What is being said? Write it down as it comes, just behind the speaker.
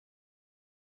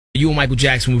you and Michael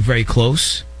Jackson were very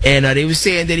close. And they were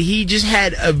saying that he just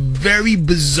had a very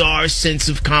bizarre sense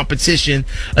of competition,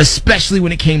 especially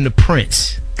when it came to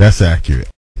Prince. That's accurate.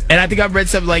 And I think I've read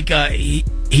something like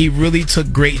he really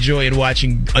took great joy in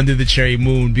watching Under the Cherry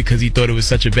Moon because he thought it was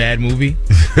such a bad movie.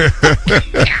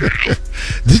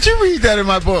 Did you read that in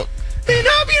my book? Man,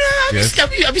 I'll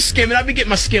be skimming. I'll be getting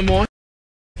my skim on.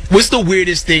 What's the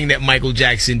weirdest thing that Michael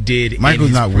Jackson did?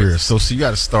 Michael's not weird, so you got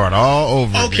to start all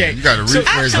over. Okay, again. You got to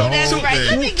rephrase the whole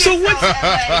thing. So what's